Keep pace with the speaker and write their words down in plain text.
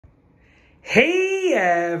Hey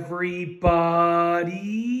everybody,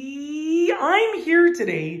 I'm here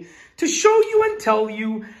today to show you and tell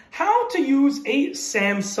you how to use a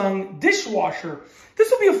Samsung dishwasher. This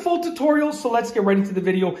will be a full tutorial, so let's get right into the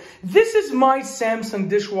video. This is my Samsung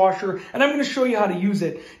dishwasher, and I'm going to show you how to use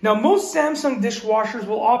it. Now, most Samsung dishwashers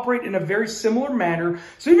will operate in a very similar manner,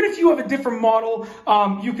 so even if you have a different model,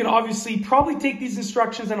 you can obviously probably take these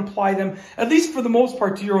instructions and apply them, at least for the most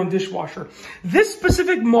part, to your own dishwasher. This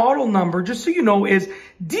specific model number, just so you know, is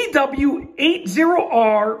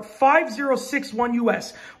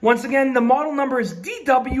DW80R5061US. Once again, the model number is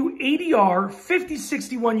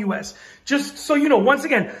DW80R5061US. Just so you know, once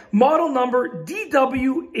again, model number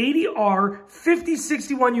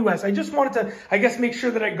DW80R5061US. I just wanted to, make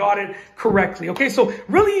sure that I got it correctly. Okay, so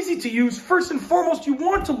really easy to use. First and foremost, you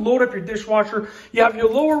want to load up your dishwasher. You have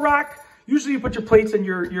your lower rack. Usually you put your plates and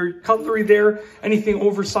your cutlery there. Anything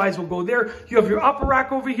oversized will go there. You have your upper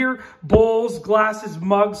rack over here, bowls, glasses,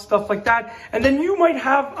 mugs, stuff like that. And then you might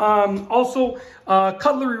have also a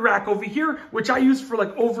cutlery rack over here, which I use for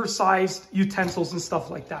like oversized utensils and stuff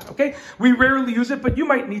like that, okay? We rarely use it, but you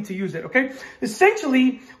might need to use it, okay?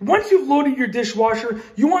 Essentially, once you've loaded your dishwasher,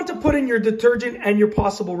 you want to put in your detergent and your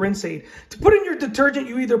possible rinse aid. To put in your detergent,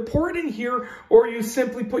 you either pour it in here or you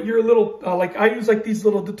simply put your little, I use like these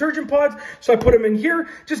little detergent pods. So I put them in here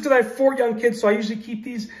just because I have 4 young kids. So I usually keep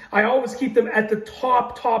these, I always keep them at the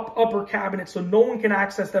top upper cabinet so no one can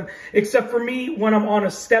access them except for me when I'm on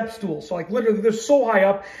a step stool. So like literally they're so high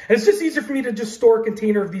up and it's just easier for me to just store a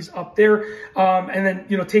container of these up there and then,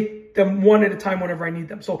 take them one at a time whenever I need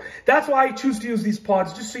them. So that's why I choose to use these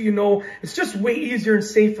pods, just so you know. It's just way easier and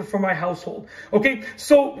safer for my household. Okay,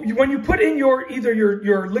 so when you put in either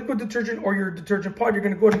your liquid detergent or your detergent pod, you're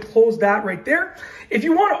going to go ahead and close that right there. If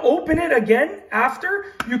you want to open it again after,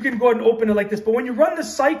 you can go ahead and open it like this. But when you run the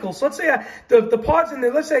cycle, so let's say the pod's in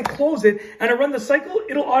there, let's say I close it and I run the cycle,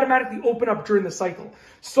 it'll automatically open up during the cycle.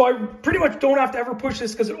 So I pretty much don't have to ever push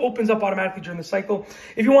this because it opens up automatically during the cycle.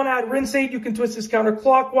 If you want to add rinse aid, you can twist this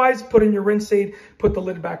counterclockwise, put in your rinse aid, put the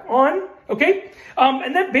lid back on, okay?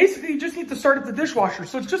 And then basically you just need to start up the dishwasher.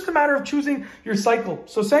 So it's just a matter of choosing your cycle.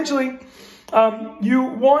 So essentially, you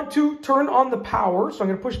want to turn on the power. So I'm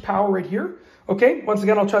going to push power right here, okay? Once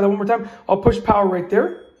again, I'll try that one more time. I'll push power right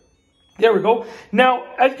there. There we go. Now,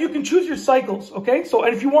 you can choose your cycles, okay? So,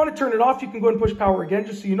 and if you want to turn it off, you can go ahead and push power again,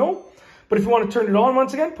 just so you know. But if you want to turn it on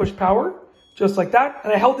once again, push power, just like that.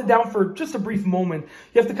 And I held it down for just a brief moment.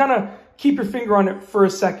 You have to kind of keep your finger on it for a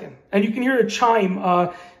second. And you can hear a chime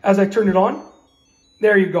as I turn it on.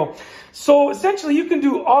 There you go. So essentially, you can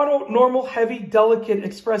do auto, normal, heavy, delicate,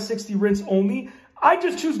 express 60, rinse only. I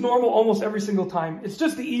just choose normal almost every single time. It's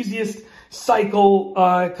just the easiest cycle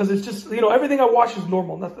because it's just, everything I wash is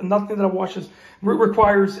normal. Nothing that I wash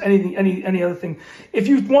requires any other thing. If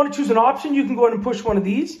you want to choose an option, you can go ahead and push one of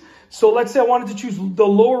these. So let's say I wanted to choose the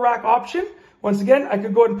lower rack option. Once again, I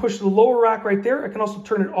could go ahead and push the lower rack right there. I can also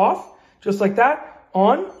turn it off, just like that,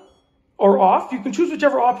 on or off. You can choose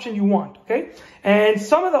whichever option you want, okay? And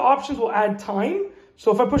some of the options will add time.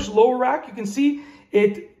 So if I push lower rack, you can see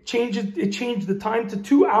it changed the time to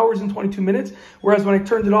 2 hours and 22 minutes. Whereas when I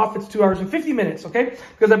turned it off, it's 2 hours and 50 minutes, okay?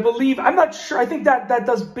 Because I'm not sure, I think that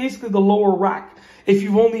does basically the lower rack. If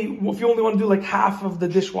you only want to do like half of the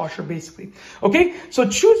dishwasher, basically. Okay, so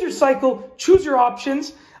choose your cycle, choose your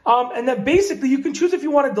options, and then basically you can choose if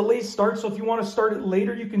you want to delay start. So if you want to start it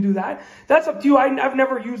later, you can do that. That's up to you. I've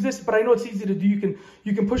never used this, but I know it's easy to do.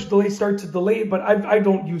 You can push delay start to delay it, but I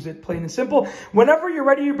don't use it, plain and simple. Whenever you're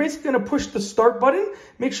ready, you're basically going to push the start button.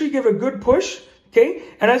 Make sure you give it a good push. Okay,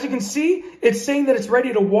 and as you can see, it's saying that it's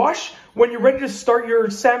ready to wash. When you're ready to start your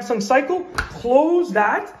Samsung cycle, close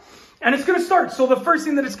that. And it's going to start. So the first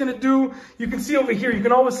thing that it's going to do, you can see over here. You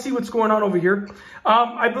can always see what's going on over here.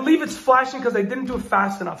 I believe it's flashing because I didn't do it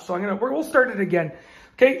fast enough. So we'll start it again.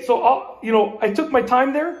 Okay, so I took my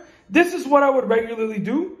time there. This is what I would regularly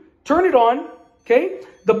do. Turn it on. Okay,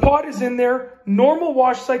 the pod is in there. Normal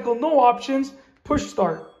wash cycle, no options. Push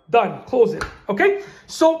start. Done. Close it. Okay,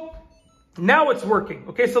 so now it's working.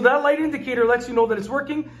 Okay, so that light indicator lets you know that it's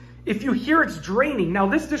working. If you hear it's draining, now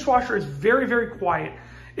this dishwasher is very, very quiet.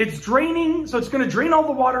 It's draining, so it's going to drain all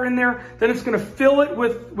the water in there. Then it's going to fill it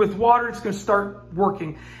with water. It's going to start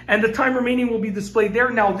working. And the time remaining will be displayed there.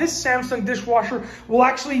 Now, this Samsung dishwasher will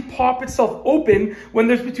actually pop itself open when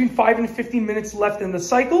there's between 5 and 15 minutes left in the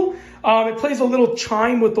cycle. It plays a little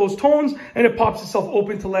chime with those tones, and it pops itself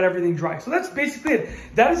open to let everything dry. So that's basically it.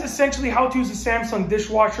 That is essentially how to use a Samsung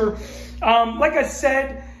dishwasher. Like I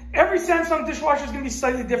said, Every Samsung dishwasher is going to be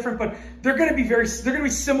slightly different, but they're going to be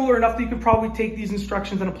similar enough that you can probably take these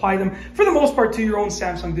instructions and apply them for the most part to your own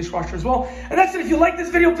Samsung dishwasher as well. And that's it. If you like this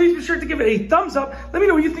video, please be sure to give it a thumbs up. Let me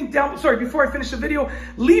know what you think before I finish the video.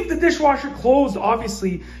 Leave the dishwasher closed,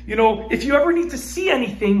 obviously. You know, if you ever need to see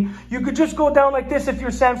anything, you could just go down like this. If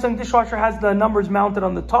your Samsung dishwasher has the numbers mounted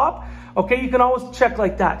on the top, okay, you can always check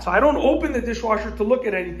like that. So I don't open the dishwasher to look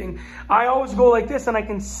at anything. I always go like this, and I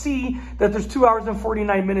can see that there's 2 hours and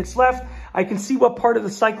 49 minutes left. I can see what part of the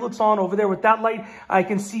cycle it's on over there with that light. I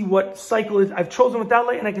can see what cycle I've chosen with that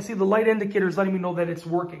light, and I can see the light indicators letting me know that it's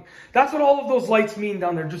working. That's what all of those lights mean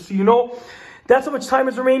down there, just so you know. That's how much time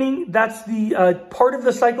is remaining. That's the part of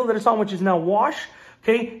the cycle that it's on, which is now wash.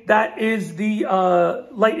 Okay, that is the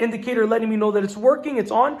light indicator letting me know that it's working, it's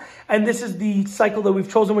on. And this is the cycle that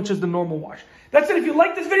we've chosen, which is the normal wash. That's it. If you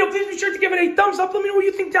like this video, please be sure to give it a thumbs up. Let me know what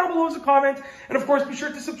you think down below as a comment. And of course, be sure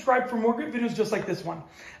to subscribe for more great videos just like this one.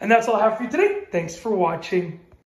 And that's all I have for you today. Thanks for watching.